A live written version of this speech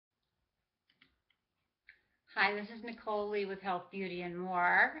Hi, this is Nicole Lee with Health, Beauty, and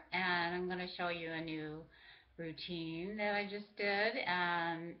More, and I'm going to show you a new routine that I just did,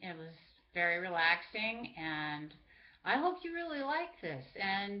 and it was very relaxing, and I hope you really like this,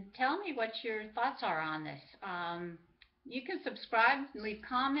 and tell me what your thoughts are on this. You can subscribe, leave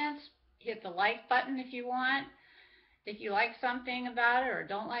comments, hit the like button if you want. If you like something about it or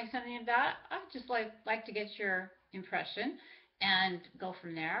don't like something about it, I'd just like to get your impression and go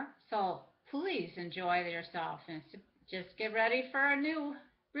from there. So please enjoy yourself and just get ready for a new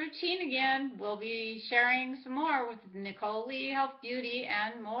routine again. We'll be sharing some more with Nicole Lee, Health, Beauty,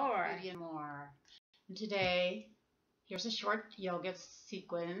 and More. And today, here's a short yoga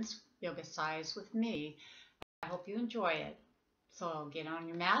sequence, Yogacise with me. I hope you enjoy it. So get on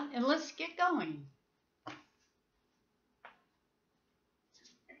your mat and let's get going.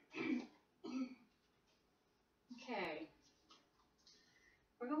 Okay,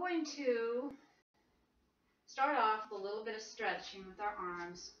 we're going to start off with a little bit of stretching with our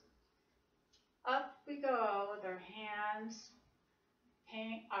arms. Up we go with our hands,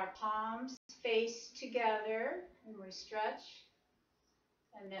 our palms face together, and we stretch,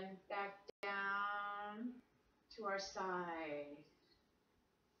 and then back down to our side.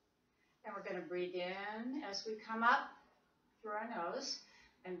 And we're going to breathe in as we come up through our nose,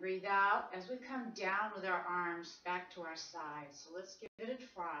 and breathe out as we come down with our arms back to our sides. So let's give it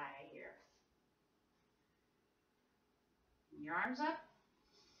a try here. Your arms up.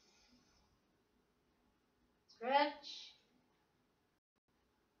 Stretch.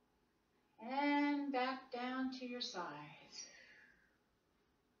 And back down to your sides.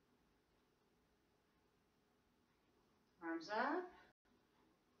 Arms up.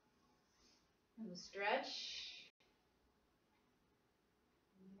 And stretch.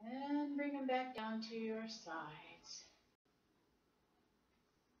 And bring them back down to your sides.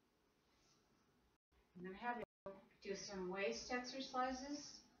 I'm going to have you do some waist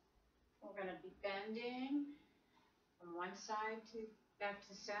exercises. We're going to be bending from one side to back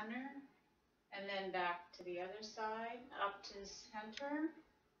to center, and then back to the other side, up to center,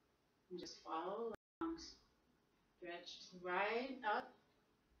 and just follow along. Stretch to the right, up,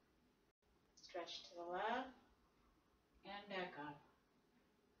 stretch to the left, and back up.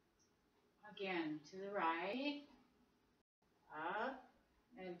 Again, to the right, up,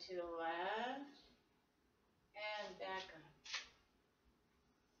 and to the left, and back up.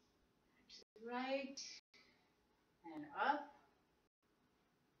 To the right, and up,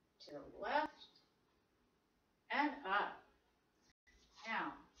 to the left, and up.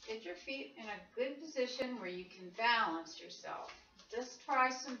 Now, get your feet in a good position where you can balance yourself. Just try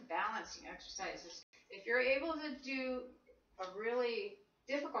some balancing exercises. If you're able to do a really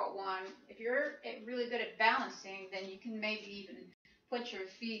difficult one, if you're really good at balancing, then you can maybe even put your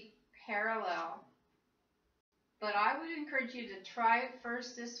feet parallel. But I would encourage you to try it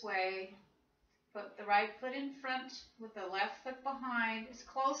first this way. Put the right foot in front with the left foot behind, as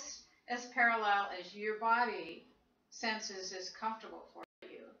close as parallel as your body senses is comfortable for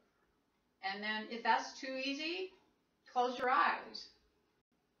you. And then if that's too easy, close your eyes.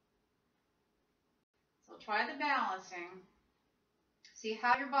 So try the balancing. See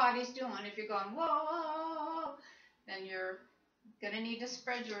how your body's doing. If you're going, whoa, whoa, whoa, then you're going to need to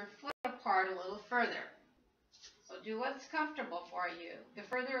spread your foot apart a little further. So do what's comfortable for you. The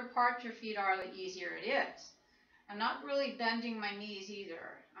further apart your feet are, the easier it is. I'm not really bending my knees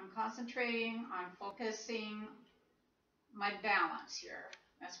either. I'm concentrating on focusing my balance here.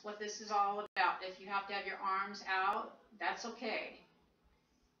 That's what this is all about. If you have to have your arms out, that's okay.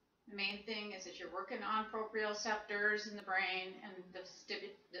 The main thing is that you're working on proprioceptors in the brain and the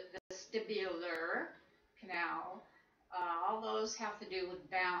vestibular canal. All those have to do with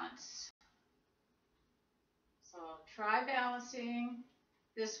balance. So try balancing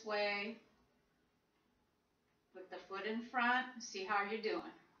this way with the foot in front. See how you're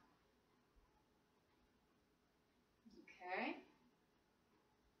doing. Okay.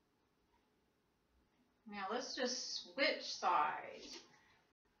 Now let's just switch sides.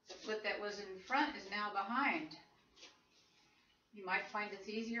 The foot that was in front is now behind. You might find it's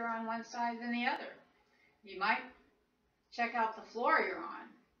easier on one side than the other. You might check out the floor you're on.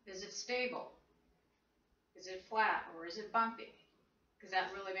 Is it stable? Is it flat or is it bumpy? Because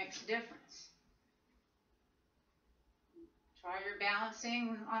that really makes a difference. Try your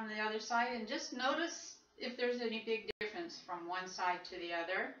balancing on the other side and just notice if there's any big difference from one side to the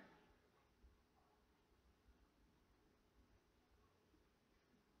other.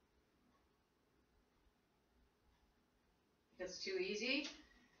 If it's too easy,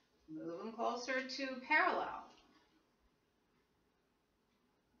 move them closer to parallel.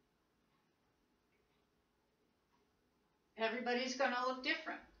 Everybody's going to look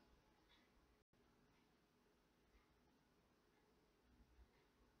different.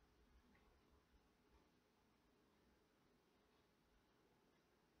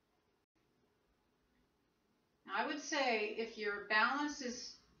 I would say if your balance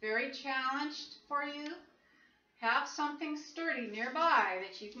is very challenged for you, have something sturdy nearby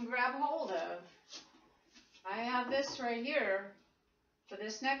that you can grab hold of. I have this right here for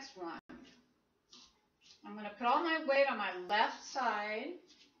this next one. I'm going to put all my weight on my left side,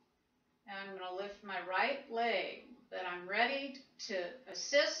 and I'm going to lift my right leg, but I'm ready to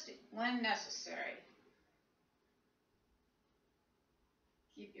assist when necessary.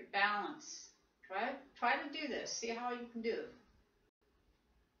 Keep your balance. Try to do this. See how you can do.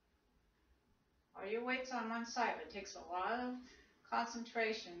 All your weight's on one side, but it takes a lot of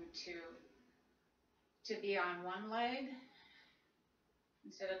concentration to be on one leg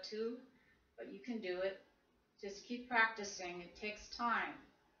instead of two, but you can do it. Just keep practicing. It takes time.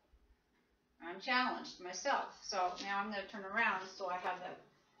 I'm challenged myself, so now I'm going to turn around so I have the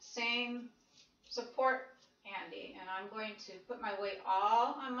same support handy, and I'm going to put my weight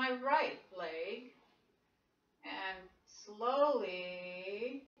all on my right leg and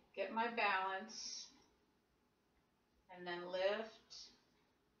slowly get my balance and then lift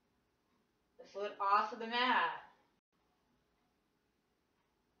the foot off of the mat.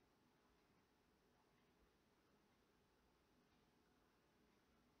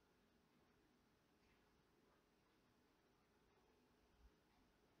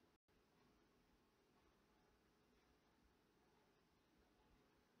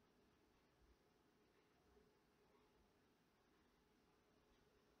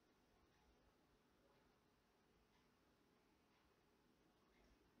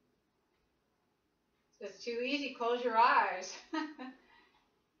 If it's too easy, close your eyes.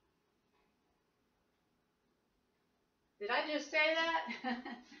 Did I just say that?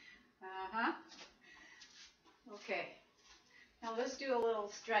 Uh-huh. Okay. Now let's do a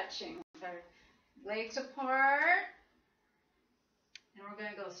little stretching. Our legs apart. And we're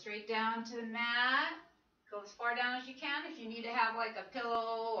going to go straight down to the mat. Go as far down as you can. If you need to have like a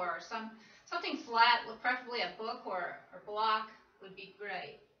pillow or something flat, preferably a book or block would be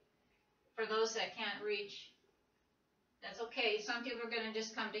great. For those that can't reach, that's okay. Some people are going to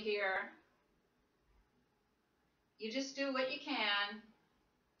just come to here. You just do what you can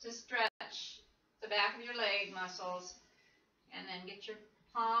to stretch the back of your leg muscles, and then get your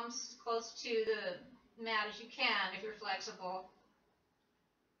palms close to the mat as you can if you're flexible.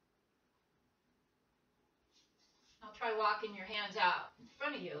 I'll try walking your hands out in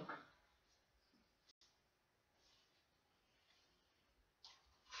front of you.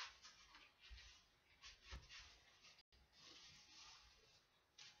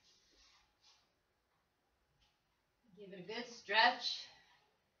 Give it a good stretch.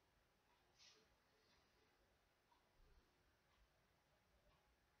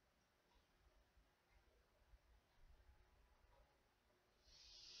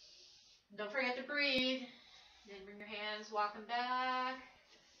 Don't forget to breathe. Then bring your hands walking back.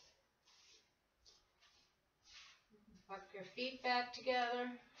 Walk your feet back together.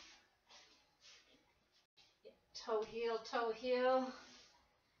 Toe heel, toe heel.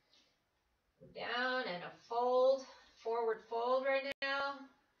 Go down and a fold, forward fold right now.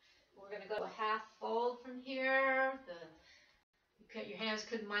 We're going to go a half fold from here. Your hands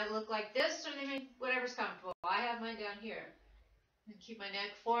might look like this, or they may, whatever's comfortable. I have mine down here. And keep my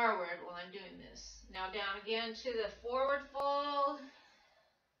neck forward while I'm doing this. Now down again to the forward fold.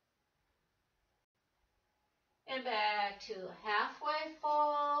 And back to a halfway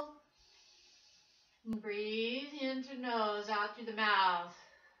fold. And breathe in through nose, out through the mouth.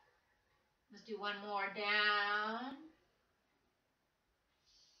 Let's do one more down.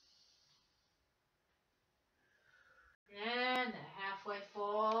 And the halfway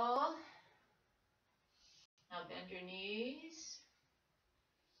fold. Now bend your knees.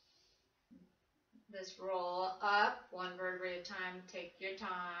 Let's roll up one vertebrae at a time. Take your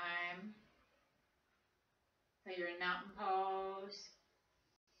time. So you're in mountain pose.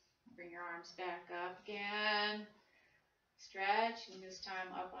 Bring your arms back up again. Stretch, and this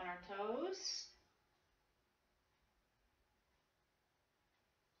time up on our toes.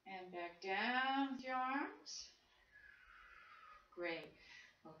 And back down with your arms. Great.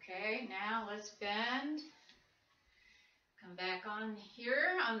 Okay, now let's bend. Come back on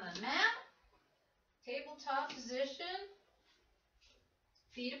here on the mat. Tabletop position.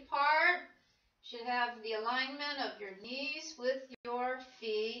 Feet apart. Should have the alignment of your knees with your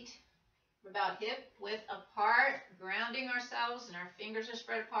feet about hip width apart, grounding ourselves, and our fingers are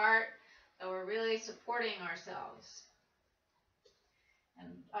spread apart, so we're really supporting ourselves. And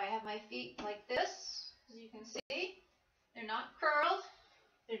I have my feet like this, as you can see. They're not curled,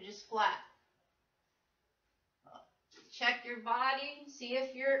 they're just flat. Check your body, see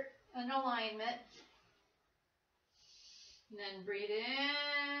if you're in alignment. And then breathe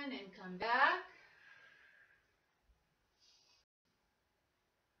in and come back.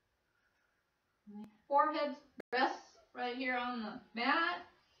 My forehead rests right here on the mat.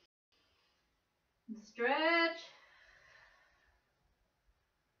 And stretch.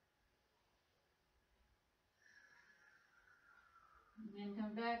 And then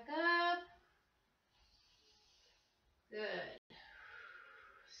come back up. Good.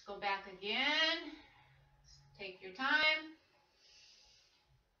 Just go back again. Take your time.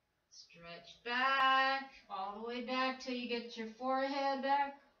 Stretch back, all the way back till you get your forehead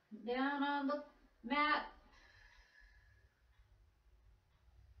back down on the mat.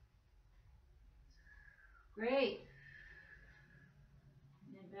 Great.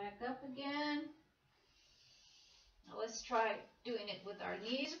 And then back up again. Now let's try doing it with our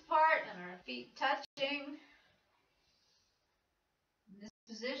knees apart and our feet touching. In this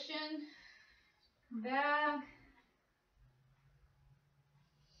position, come back.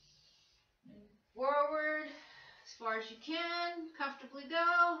 And forward as far as you can, comfortably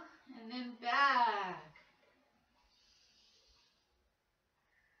go, and then back.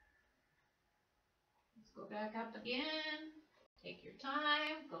 Let's go back up again. Take your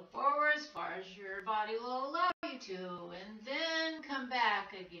time, go forward as far as your body will allow you to, and then come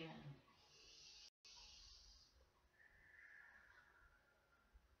back again.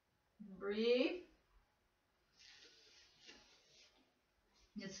 Breathe.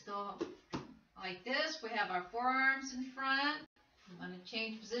 Let's go like this. We have our forearms in front. I'm going to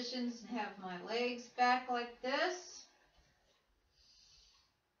change positions and have my legs back like this.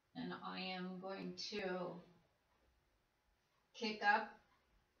 And I am going to kick up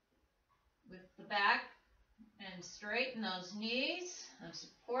with the back and straighten those knees. I'm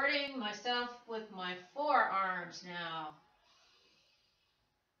supporting myself with my forearms now.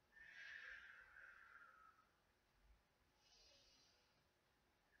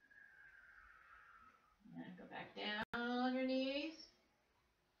 And go back down on your knees.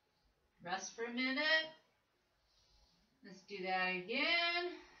 Rest for a minute. Let's do that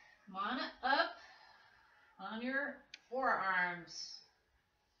again. Come on up on your forearms.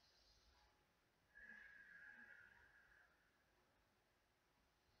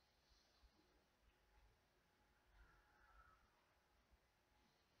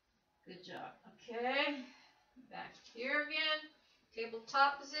 Good job. Okay. Back here again.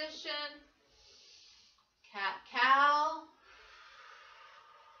 Tabletop position. Cat-cow.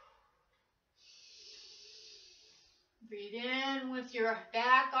 Breathe in with your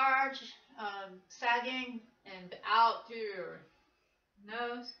back arch sagging and out through your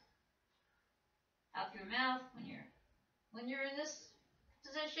nose, out through your mouth when you're in this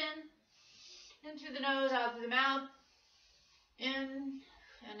position. In through the nose, out through the mouth. In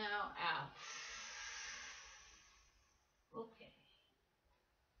and now out. Okay.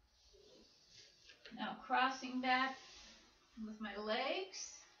 Now crossing back with my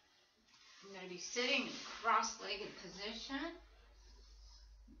legs. I'm going to be sitting in cross-legged position.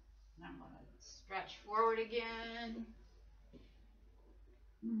 And I'm going to stretch forward again.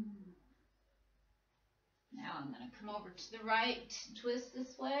 Now I'm going to come over to the right, twist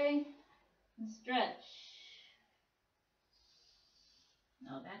this way, and stretch.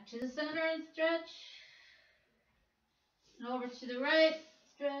 Now back to the center and stretch. And over to the right,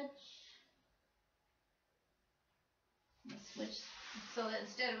 stretch. And switch. So that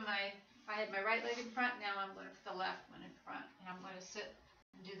instead of if I had my right leg in front, now I'm going to put the left one in front. And I'm going to sit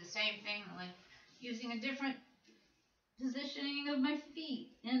and do the same thing, like using a different positioning of my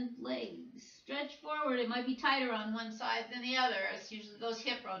feet and legs. Stretch forward. It might be tighter on one side than the other. It's usually those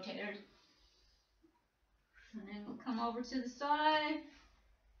hip rotators. And then we'll come over to the side.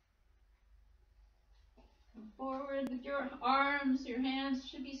 Come forward with your arms. Your hands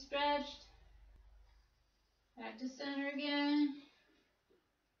should be stretched. Back to center again.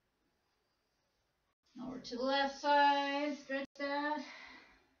 Over to the left side. Stretch that.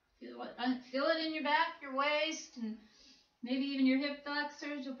 Feel it in your back, your waist, and maybe even your hip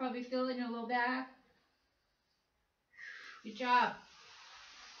flexors. You'll probably feel it in your low back. Good job.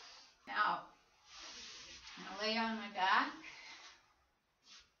 Now, I'm going to lay on my back.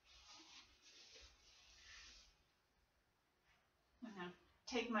 I'm going to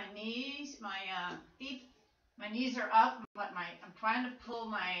take my knees, my feet. My knees are up, but I'm trying to pull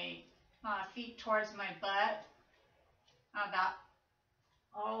my feet towards my butt.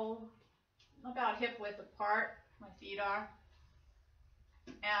 About hip width apart. My feet are.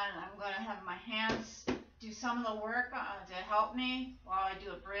 And I'm going to have my hands do some of the work to help me while I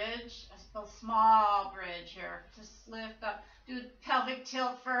do a bridge, a small bridge here. Just lift up, do pelvic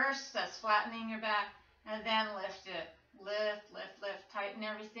tilt first, that's flattening your back, and then lift it. Lift, lift, lift, tighten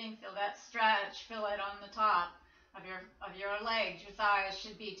everything, feel that stretch, feel it on the top of your legs. Your thighs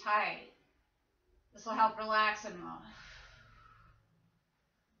should be tight. This will help relax them.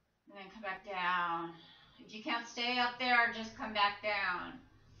 And then come back down. If you can't stay up there, just come back down.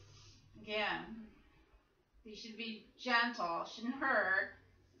 Again, these should be gentle, shouldn't hurt.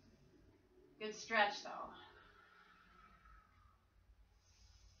 Good stretch though.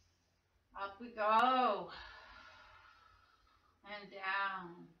 Up we go. And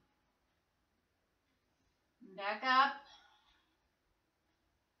down. And back up.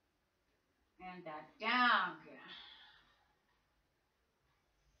 And back down. Good.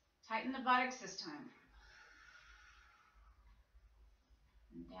 Tighten the buttocks this time.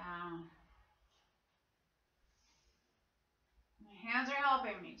 And down. My hands are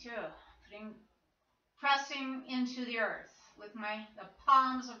helping me too. Pressing into the earth with the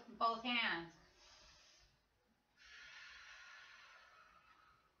palms of both hands.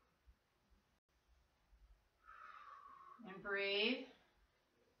 And breathe.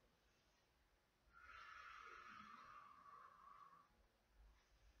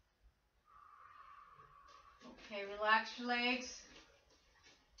 Okay, relax your legs.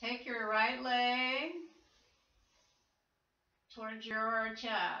 Take your right leg towards your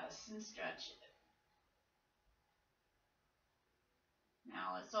chest and stretch it.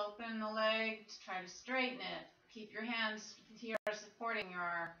 Now let's open the leg to try to straighten it. Keep your hands here supporting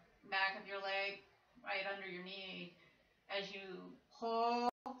your back of your leg right under your knee as you pull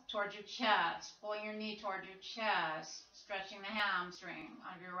towards your chest, pulling your knee towards your chest, stretching the hamstring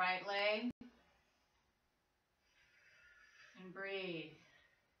of your right leg. And breathe.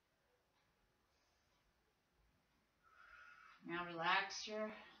 Now relax your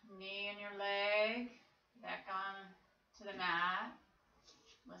knee and your leg back on to the mat.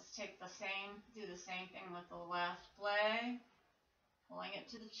 Let's do the same thing with the left leg, pulling it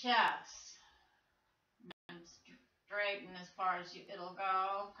to the chest and straighten as far as it'll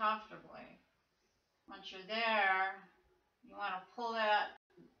go comfortably. Once you're there, you want to pull that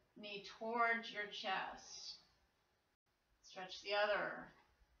knee towards your chest. Stretch the other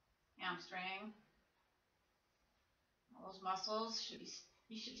hamstring. All those muscles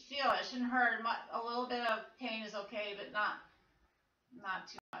you should feel it. It shouldn't hurt. A little bit of pain is okay, but not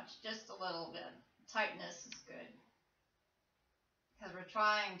too much. Just a little bit. Tightness is good because we're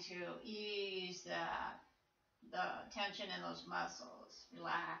trying to ease the tension in those muscles.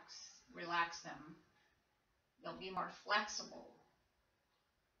 Relax them. They'll be more flexible.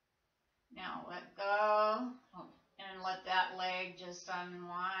 Now let go and let that leg just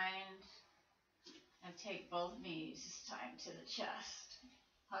unwind. And take both knees this time to the chest.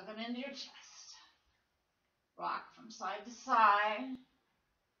 Hug them into your chest. Rock from side to side.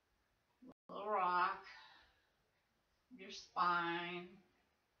 Little rock. Your spine.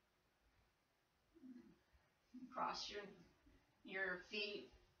 Cross your feet.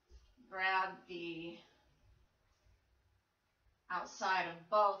 Grab the outside of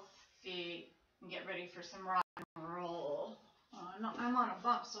both feet and get ready for some rock and roll. No, I'm on a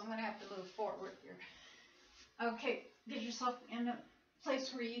bump, so I'm going to have to move forward here. Okay, get yourself in a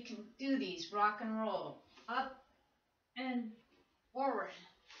place where you can do these. Rock and roll. Up and forward.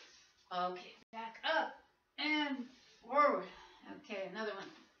 Okay, back up and forward. Okay, another one.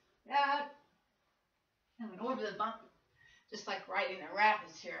 That. And over the bump. Just like riding the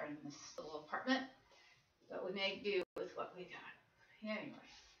rapids here in this little apartment. But we make do with what we got. Anyway,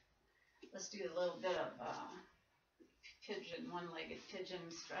 let's do a little bit of one-legged pigeon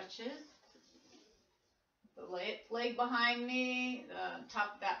stretches. The leg behind me, the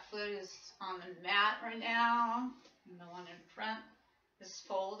top of that foot is on the mat right now, and the one in front is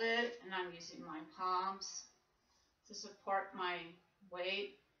folded, and I'm using my palms to support my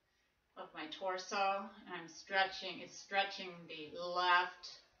weight of my torso, and I'm stretching. It's stretching the left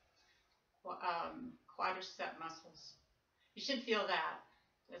quadricep muscles. You should feel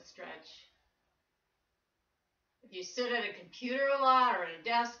that stretch. If you sit at a computer a lot or at a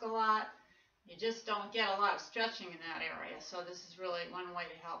desk a lot, you just don't get a lot of stretching in that area. So this is really one way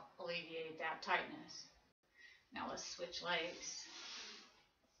to help alleviate that tightness. Now let's switch legs.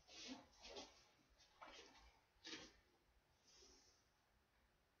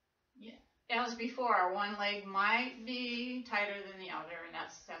 Yeah, as before, one leg might be tighter than the other, and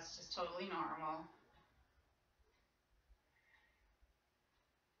that's just totally normal.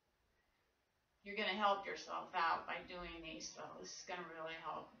 you're going to help yourself out by doing these. So this is going to really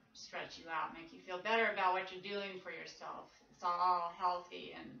help stretch you out, make you feel better about what you're doing for yourself. It's all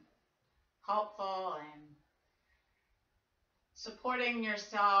healthy and helpful and supporting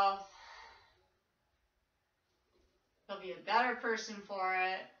yourself. You'll be a better person for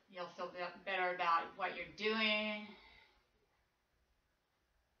it. You'll feel better about what you're doing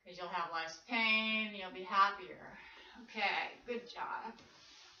because you'll have less pain. You'll be happier. Okay, good job.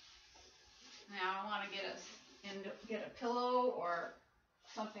 Now I want to get a pillow or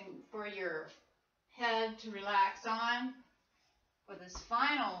something for your head to relax on. For this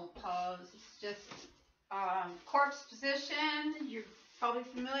final pose, it's just corpse position. You're probably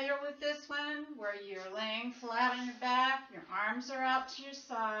familiar with this one, where you're laying flat on your back, your arms are out to your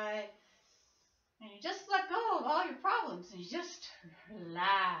side, and you just let go of all your problems and you just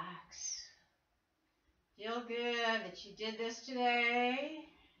relax. Feel good that you did this today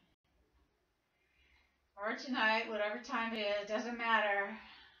or tonight, whatever time it is, doesn't matter.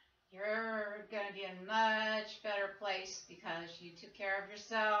 You're going to be in a much better place because you took care of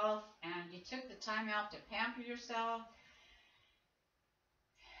yourself and you took the time out to pamper yourself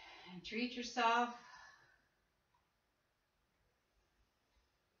and treat yourself.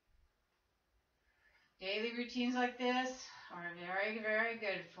 Daily routines like this are very, very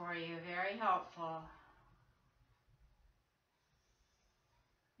good for you, very helpful.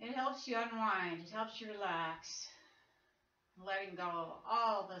 It helps you unwind, it helps you relax, letting go of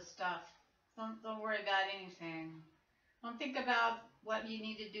all the stuff. Don't worry about anything. Don't think about what you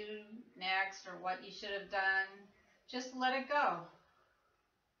need to do next or what you should have done. Just let it go.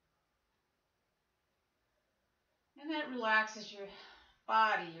 And that relaxes your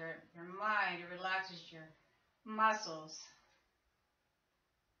body, your mind, it relaxes your muscles.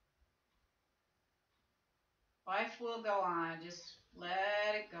 Life will go on, just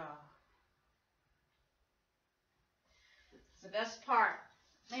let it go. It's the best part.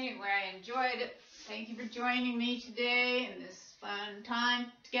 Anyway, I enjoyed it. Thank you for joining me today in this fun time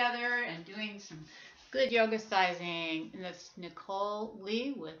together and doing some good yoga sizing. And that's Nicole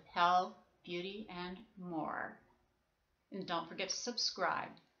Lee with Health, Beauty, and More. And don't forget to subscribe.